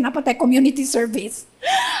mataas kay napatay community service.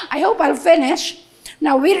 I hope I'll finish.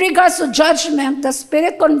 Now, with regards to judgment, the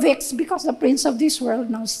Spirit convicts because the prince of this world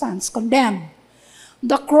now stands condemned.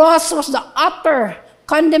 The cross was the utter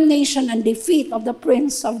condemnation and defeat of the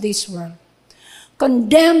prince of this world.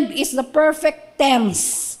 Condemned is the perfect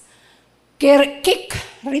tense.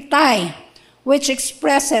 Kikritai, which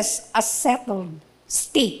expresses a settled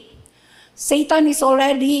state. Satan is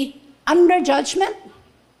already under judgment,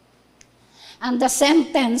 and the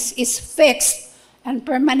sentence is fixed and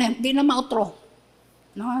permanent. Di na mautro.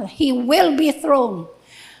 No? He will be thrown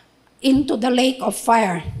into the lake of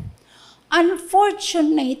fire.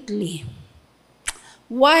 Unfortunately,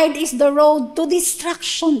 wide is the road to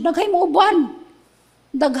destruction. Daghay mo uban.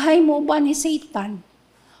 Daghay mo uban ni Satan.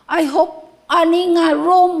 I hope ani nga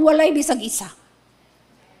Rome walay bisag isa.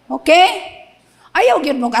 Okay? Ayaw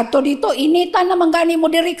gyud mo adto dito, initan naman gani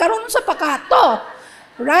mo diri karon sa pakato.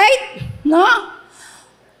 Right? No?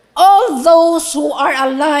 All those who are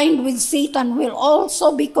aligned with Satan will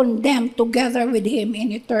also be condemned together with him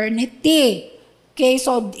in eternity. Okay,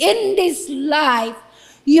 so in this life,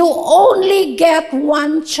 you only get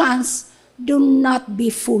one chance. Do not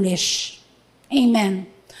be foolish.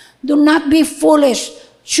 Amen. Do not be foolish.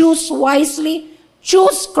 Choose wisely.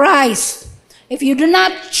 Choose Christ. If you do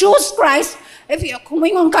not choose Christ, if you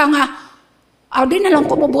kumingon ka nga, di na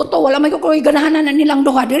lang ko mabuto, wala may kukuloy ganahanan na nilang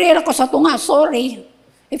duha, direra ko sa tunga, sorry.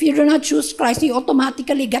 If you do not choose Christ, you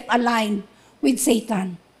automatically get aligned with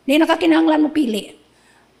Satan. Di nakakinahanglan mo pili.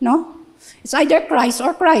 No? It's either Christ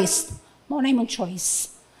or Christ. Mauna yung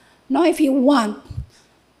choice. No? If you want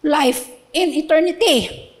life in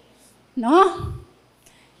eternity. No?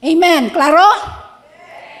 Amen. Claro?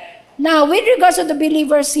 Now, with regards to the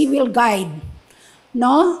believers, he will guide.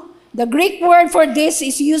 No? The Greek word for this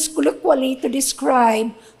is used colloquially to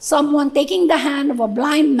describe someone taking the hand of a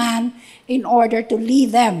blind man in order to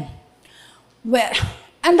lead them. Well,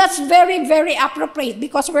 and that's very, very appropriate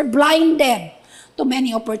because we're blinded to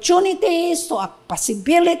many opportunities, to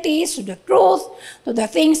possibilities, to the truth, to the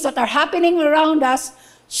things that are happening around us.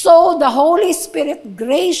 So the Holy Spirit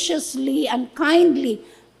graciously and kindly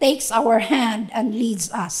takes our hand and leads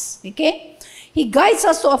us. Okay? He guides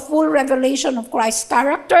us to a full revelation of Christ's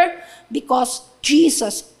character because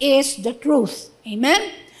Jesus is the truth. Amen?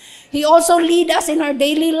 He also leads us in our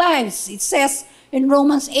daily lives. It says in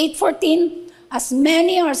Romans 8:14, as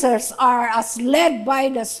many as are led by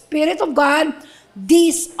the Spirit of God,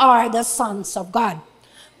 these are the sons of God.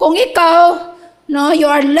 Kung ikaw, no, you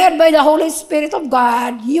are led by the Holy Spirit of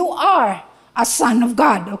God, you are a son of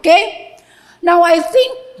God. Okay? Now, I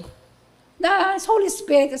think the Holy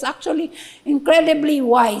Spirit is actually incredibly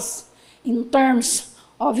wise in terms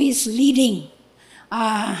of His leading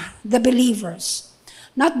the believers.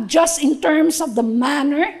 Not just in terms of the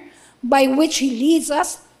manner by which He leads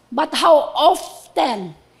us, but how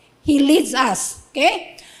often He leads us.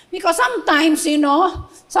 Okay? Because sometimes,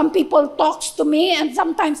 some people talk to me and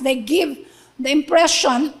sometimes they give the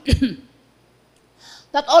impression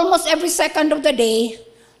that almost every second of the day,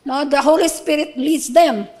 the Holy Spirit leads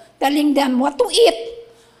them, telling them what to eat,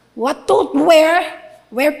 what to wear,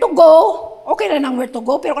 where to go. Okay na nang where to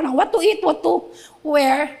go, pero kanang what to eat, what to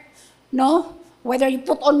wear, whether you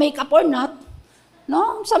put on makeup or not.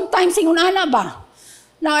 Sometimes ingunana ba?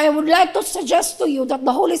 Now, I would like to suggest to you that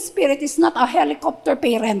the Holy Spirit is not a helicopter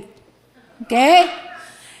parent. Okay?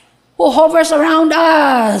 Who hovers around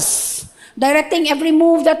us, directing every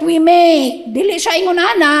move that we make. Dili siya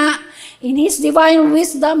ingunana. In His divine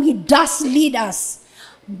wisdom, He does lead us.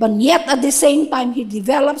 But yet, at the same time, He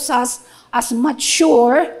develops us as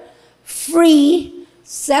mature, free,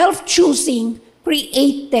 self-choosing,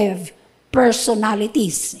 creative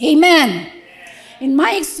personalities. Amen. In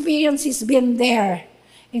my experience, He's been there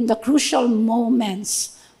in the crucial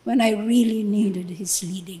moments when I really needed His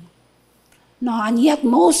leading. And yet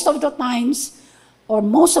most of the times, or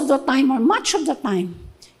much of the time,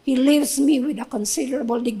 He leaves me with a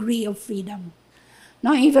considerable degree of freedom.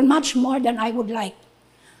 Even much more than I would like.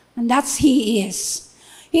 And that's He is.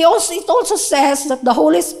 It also says that the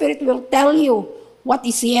Holy Spirit will tell you what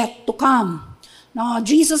is yet to come.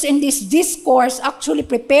 Jesus in this discourse actually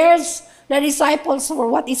prepares the disciples for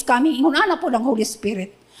what is coming. Ingunana po ng Holy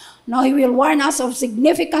Spirit. He will warn us of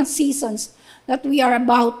significant seasons that we are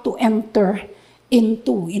about to enter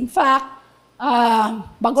into. In fact,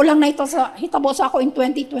 bago lang na ito hitabo sa ako in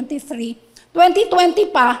 2023.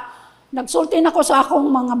 2020 pa, nagsultin ako sa akong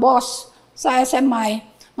mga boss sa SMI,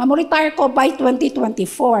 retire ko by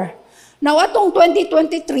 2024. Now, atong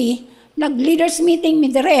 2023, nag-leaders meeting mi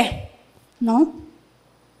dire.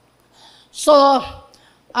 So,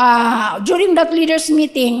 during that leaders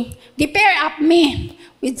meeting, pair up me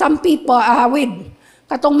with some people, with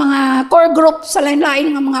katong mga core group sa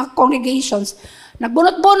lain-lain ng mga congregations.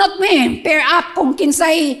 Nagbunot-bunot me, pair up kung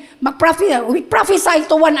kinsay we prophesy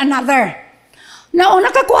to one another. Now,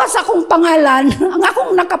 nakakuha sa akong pangalan, ang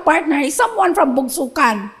akong nakapartner is someone from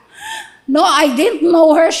Bugsukan. No, I didn't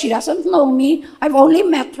know her. She doesn't know me. I've only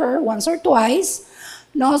met her once or twice.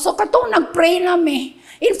 No, so katong nag-pray nami.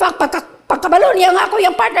 In fact, pagkabalo niya nga ako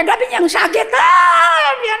yung partner, grabe niyang sagit.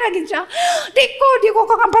 Niya naging siya. Di ko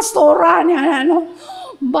kakapastora niya. No?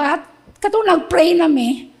 But, katong nag-pray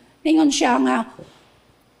nami, ningon siya nga,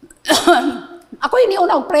 ako hindi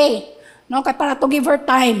unang pray. No, kaya para to give her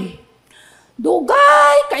time.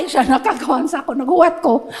 Dugay, kaya siya nakagawan sa ako. Naguwat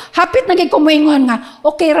ko. Hapit naging kumuingon nga,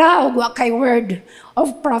 okay ra, og kay word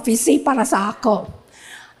of prophecy para sa ako.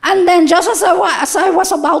 And then, just as I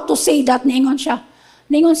was about to say that, ningon siya.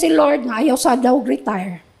 Ningon si Lord nga, ayaw sa daw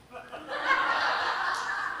retire.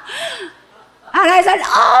 And I said,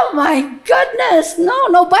 oh my goodness, no,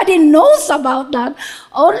 nobody knows about that.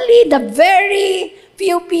 Only the very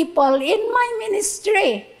few people in my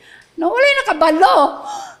ministry. No, wala nakabalo.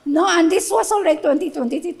 No, and this was already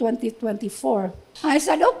 2020 to 2024. I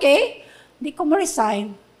said, okay, di ko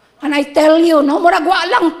ma-resign. And I tell you, no, muragwa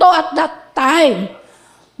lang to at that time.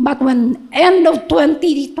 But when end of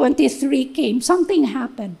 2023 came, something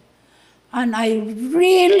happened. And I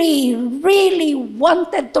really, really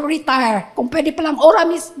wanted to retire. Kung pwede palang ora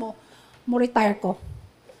mismo, mo retire ko.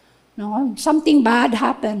 No, something bad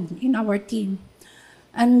happened in our team.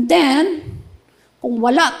 And then, kung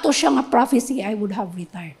wala to siya nga prophecy, I would have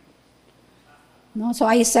retired. No, so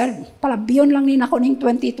I said, palabiyon lang din ako ng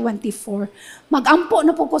 2024. Mag-ampo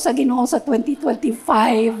na po ko sa Ginoo sa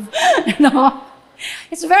 2025. No?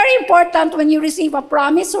 It's very important when you receive a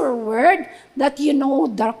promise or a word that you know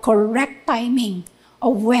the correct timing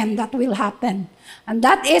of when that will happen. And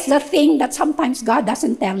that is the thing that sometimes God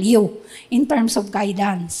doesn't tell you in terms of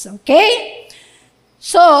guidance. Okay?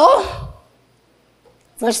 So,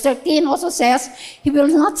 verse 13 also says, He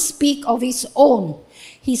will not speak of His own.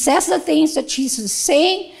 He says the things that Jesus is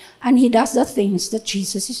saying, and He does the things that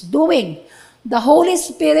Jesus is doing. The Holy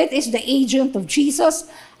Spirit is the agent of Jesus,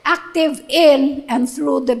 active in and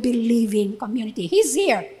through the believing community. He's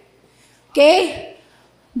here. Okay?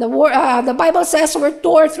 The Bible says where 2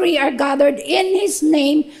 or 3 are gathered in His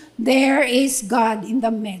name, there is God in the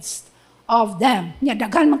midst of them.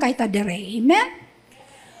 Daghan man kay ta dire. Amen?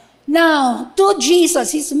 Now, to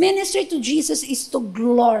Jesus, His ministry to Jesus is to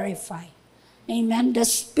glorify. Amen? The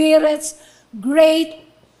Spirit's great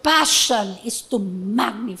passion is to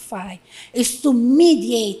magnify, is to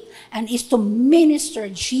mediate, and is to minister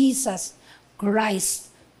Jesus Christ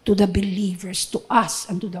to the believers, to us,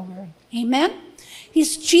 and to the world. Amen?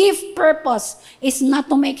 His chief purpose is not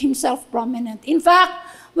to make Himself prominent. In fact,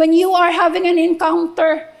 when you are having an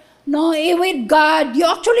encounter with God, you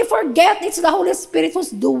actually forget it's the Holy Spirit who's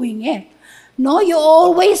doing it. No, you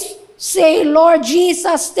always say, Lord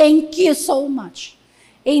Jesus, thank you so much.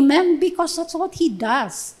 Amen? Because that's what He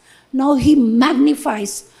does. No, He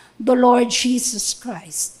magnifies the Lord Jesus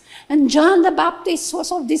Christ. And John the Baptist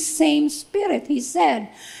was of this same spirit. He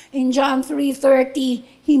said in John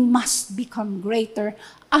 3:30, He must become greater,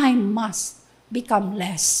 I must become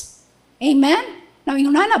less. Amen?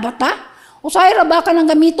 Nawingunan na ba ta? Usay ra ba ka ng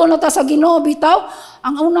gamito na ta sa Ginoo bitaw?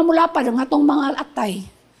 Ang una mula pa ng atong mga atay.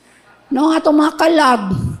 No, atong mga kalag,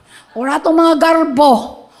 or atong mga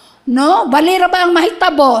garbo. No, balira ba ang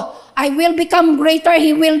mahitabo? I will become greater,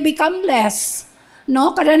 He will become less.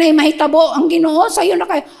 No, kada na mahitabo ang Ginoo sayo na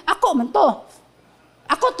kay ako man to.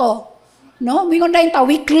 Ako to. No,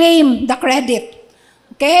 we claim the credit.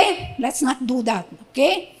 Okay? Let's not do that.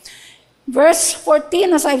 Okay? Verse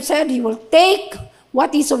 14, as I've said, He will take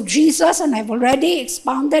what is of Jesus, and I've already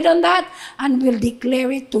expounded on that, and will declare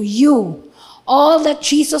it to you. All that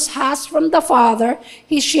Jesus has from the Father,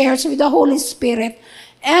 He shares with the Holy Spirit,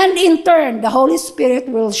 and in turn, the Holy Spirit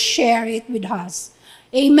will share it with us.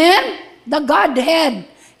 Amen? The Godhead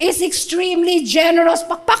is extremely generous.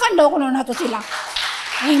 Pakpakan daw ko na nato sila.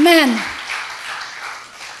 Amen.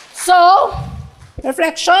 So,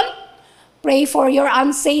 reflection, pray for your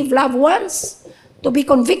unsaved loved ones to be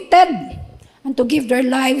convicted and to give their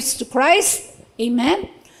lives to Christ.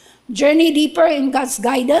 Amen. Journey deeper in God's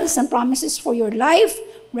guidance and promises for your life.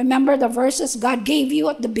 Remember the verses God gave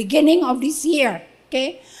you at the beginning of this year.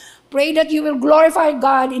 Okay? Pray that you will glorify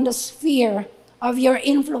God in the sphere of your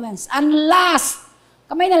influence. And last,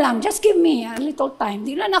 kamay na lang, just give me a little time.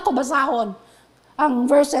 Di lang ako basahon ang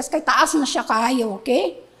verses, kay taas na siya kayo,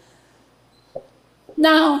 okay?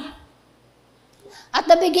 Now, at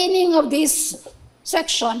the beginning of this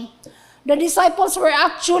section, the disciples were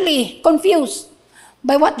actually confused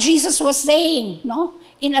by what Jesus was saying, no?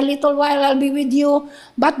 In a little while, I'll be with you,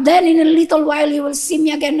 but then in a little while, you will see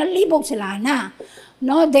me again. Nalibog sila na.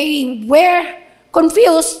 No, they were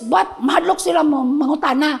confused, but mahadlok sila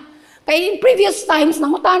mangutana. Kaya in previous times,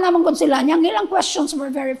 nangutana mangkon sila niya, ang ilang questions were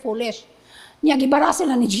very foolish. Nya gibara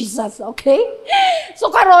sila ni Jesus, okay?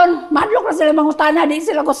 So karon, madlok na sila mangutana, di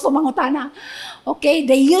sila gusto mangutana. Okay,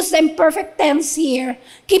 they use the imperfect tense here.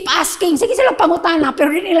 Keep asking. Sige sila pangutana,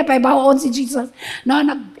 pero di nila paibaon si Jesus. No,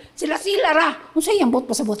 sila ra. Kung sa iyang bot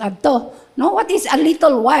pa sa butad to. No, what is a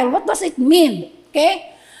little while? What does it mean?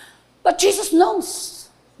 Okay? But Jesus knows.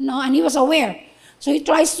 No, and he was aware. So he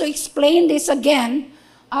tries to explain this again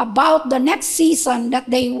about the next season that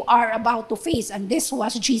they are about to face. And this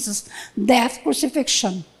was Jesus' death,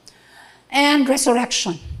 crucifixion, and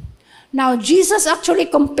resurrection. Now, Jesus actually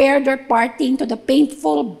compared their parting to the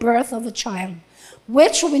painful birth of a child,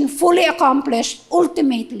 which, when fully accomplished,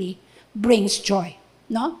 ultimately brings joy.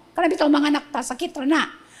 No? Kana bitaw mga anak ta, sakit ra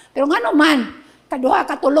na. Pero nga naman, kaduha,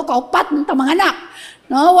 katulo, kaupat ng mga anak.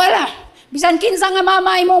 No, wala. Bisan kinsa nga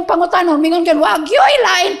mama imong pangutanon, mingon kan wag yoy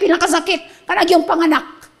lain pinakasakit kanang yung panganak.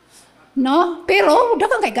 No? Pero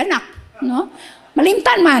daghang kay ganak, no?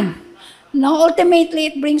 Malimtan man. No,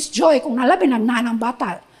 ultimately it brings joy kung nalabi na nanang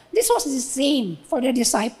bata. This was the same for the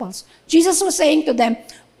disciples. Jesus was saying to them,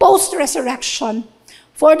 post-resurrection,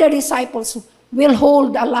 for the disciples will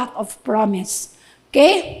hold a lot of promise.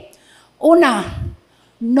 Okay? Una,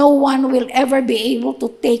 no one will ever be able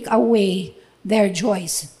to take away their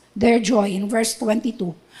joys. Their joy in verse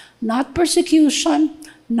 22. Not persecution,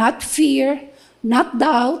 not fear, not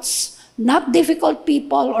doubts, not difficult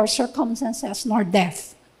people or circumstances, nor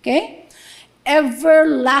death. Okay?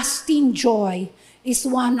 Everlasting joy is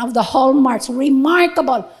one of the hallmarks,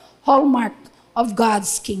 remarkable hallmark of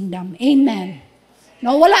God's kingdom. Amen.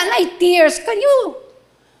 No, wala na tears. Can you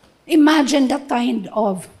imagine that kind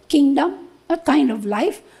of kingdom? That kind of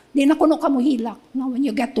life? Di na kuno ka mo hilak, no, when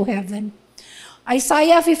you get to heaven.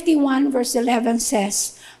 Isaiah 51 verse 11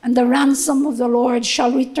 says, and the ransom of the Lord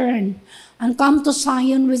shall return and come to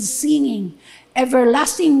Zion with singing.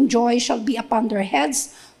 Everlasting joy shall be upon their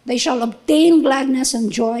heads. They shall obtain gladness and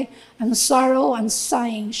joy, and sorrow and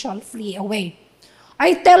sighing shall flee away.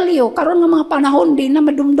 I tell you, karon nga mga panahon din na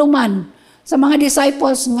madumduman sa mga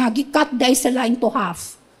disciples nga gikat day sila into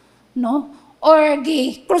half, no? Or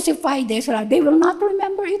gi-crucify day sila. They will not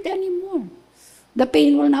remember it anymore. The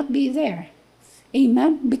pain will not be there.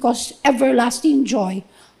 Amen? Because everlasting joy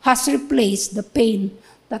has replaced the pain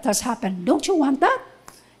that has happened. Don't you want that?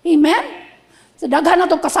 Amen? Sa daghan na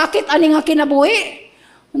itong kasakit, ani nga kinabuhi.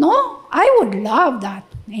 No? I would love that.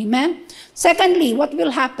 Amen? Secondly, what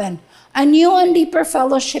will happen? A new and deeper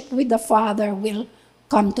fellowship with the Father will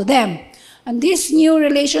come to them. And this new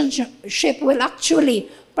relationship will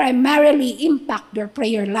actually primarily impact their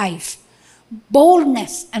prayer life.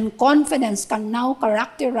 Boldness and confidence can now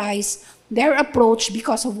characterize their approach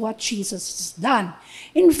because of what Jesus has done.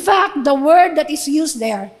 In fact, the word that is used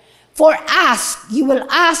there, for ask, you will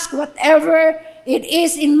ask whatever it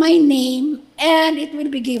is in my name, and it will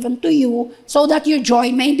be given to you so that your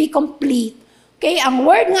joy may be complete. Okay, ang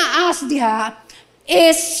word nga ask diha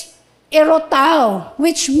is erotao,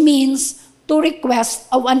 which means to request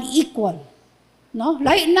of an equal. No?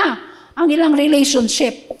 Lain na ang ilang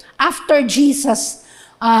relationship after Jesus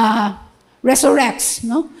resurrects,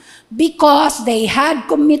 no? Because they had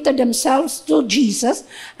committed themselves to Jesus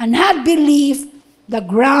and had believed the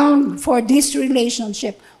ground for this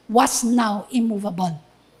relationship was now immovable.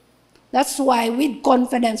 That's why with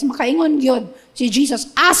confidence, makaingon yun si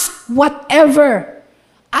Jesus, ask whatever.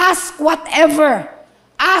 Ask whatever.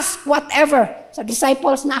 Ask whatever. Sa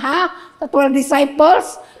disciples na ha, sa 12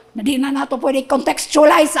 disciples, na di na nato pwede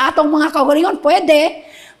contextualize sa atong mga kaugalingon, pwede,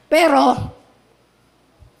 pero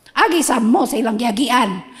agisan mo sa ilang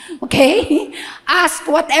giagian. Okay? Ask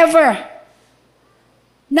whatever.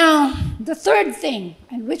 Now, the third thing,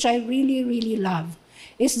 and which I really, really love,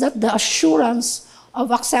 is that the assurance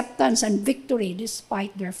of acceptance and victory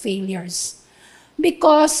despite their failures.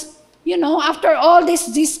 Because, you know, after all this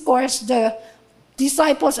discourse, the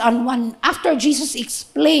disciples after Jesus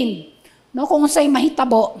explained, no, kung sa'y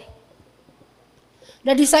mahitabo,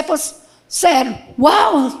 the disciples said,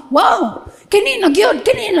 wow, kini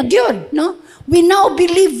nagyod, no? We now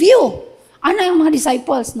believe you. Ano yung mga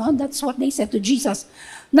disciples, no? That's what they said to Jesus.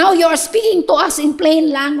 Now you are speaking to us in plain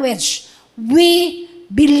language. We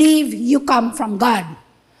believe you come from God.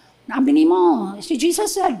 Nabi mo, si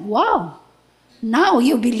Jesus said, wow, now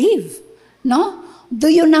you believe, no? Do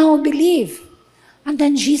you now believe? And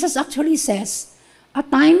then Jesus actually says, a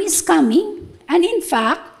time is coming, and in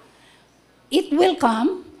fact, it will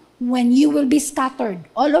come when you will be scattered,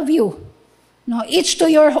 all of you, no? Each to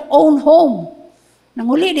your own home.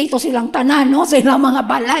 Nanguli dito silang tanan, no? Sa ilang mga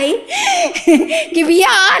balay.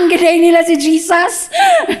 Gibiyaan, giday nila si Jesus.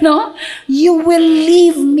 No? You will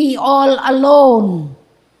leave me all alone.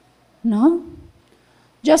 No?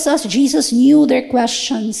 Just as Jesus knew their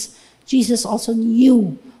questions, Jesus also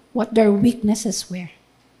knew what their weaknesses were.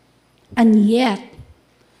 And yet,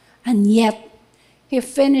 he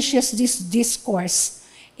finishes this discourse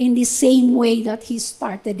in the same way that he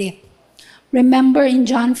started it. Remember in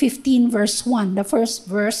John 15 verse 1, the first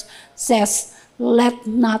verse says, "Let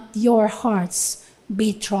not your hearts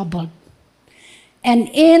be troubled." And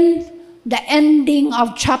in the ending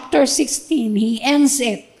of chapter 16, he ends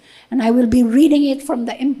it, and I will be reading it from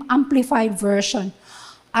the Amplified Version.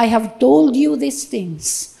 "I have told you these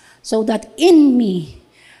things so that in me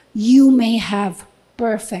you may have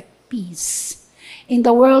perfect peace. In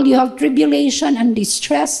the world you have tribulation and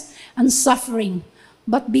distress and suffering,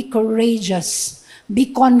 but be courageous, be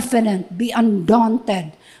confident, be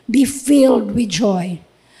undaunted, be filled with joy.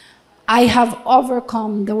 I have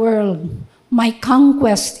overcome the world. My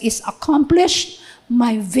conquest is accomplished,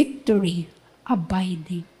 my victory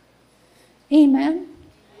abiding." Amen?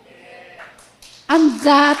 And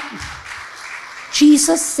that,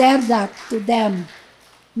 Jesus said that to them,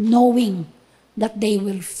 knowing that they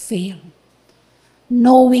will fail,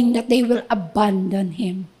 knowing that they will abandon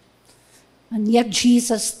him. And yet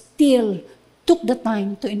Jesus still took the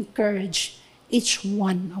time to encourage each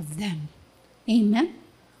one of them. Amen?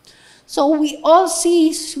 So we all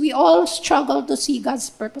struggle to see God's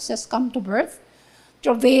purposes come to birth.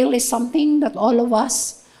 Travail is something that all of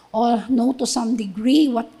us all know to some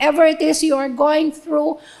degree. Whatever it is you are going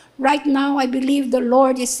through right now, I believe the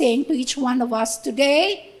Lord is saying to each one of us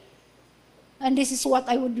today, and this is what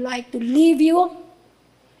I would like to leave you,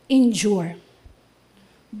 endure.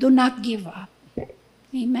 Do not give up.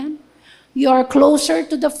 Amen? You are closer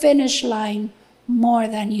to the finish line more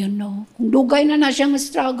than you know. Kung dugay na siyang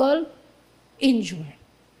struggle, endure.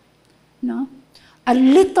 No? A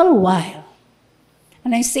little while,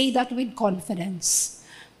 and I say that with confidence,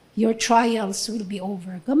 your trials will be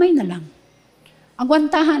over. Gamay na lang.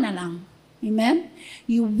 Agwantahan na lang. Amen?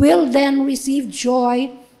 You will then receive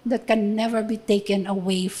joy that can never be taken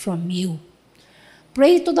away from you.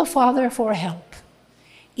 Pray to the Father for help.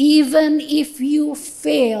 Even if you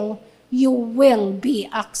fail, you will be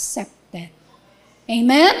accepted.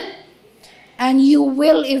 Amen? And you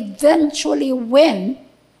will eventually win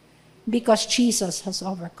because Jesus has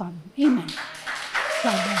overcome. Amen.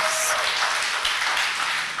 God bless.